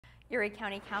Erie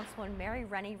County Councilwoman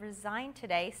Rennie resigned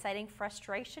today, citing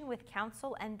frustration with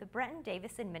council and the Brenton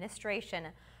Davis administration.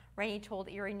 Rennie told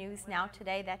Erie News Now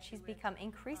today that she's become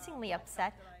increasingly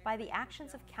upset by the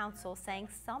actions of council, saying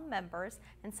some members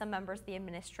of the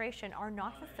administration are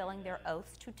not fulfilling their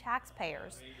oaths to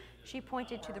taxpayers. She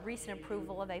pointed to the recent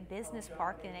approval of a business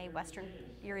park in a western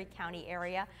Erie County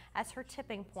area as her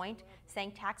tipping point,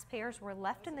 saying taxpayers were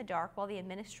left in the dark while the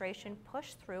administration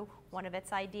pushed through one of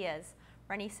its ideas.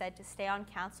 Rennie said to stay on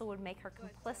council would make her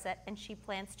complicit, and she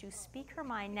plans to speak her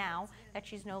mind now that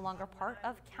she's no longer part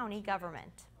of county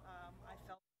government.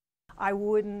 I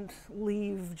wouldn't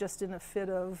leave just in a fit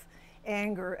of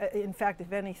anger. In fact,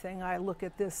 if anything, I look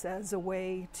at this as a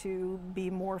way to be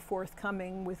more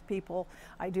forthcoming with people.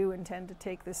 I do intend to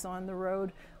take this on the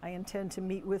road. I intend to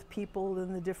meet with people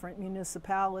in the different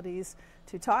municipalities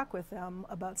to talk with them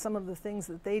about some of the things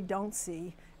that they don't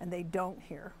see and they don't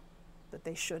hear that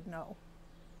they should know.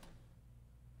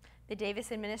 The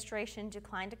Davis administration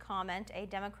declined to comment. A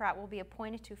Democrat will be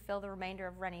appointed to fill the remainder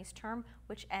of Rennie's term,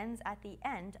 which ends at the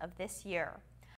end of this year.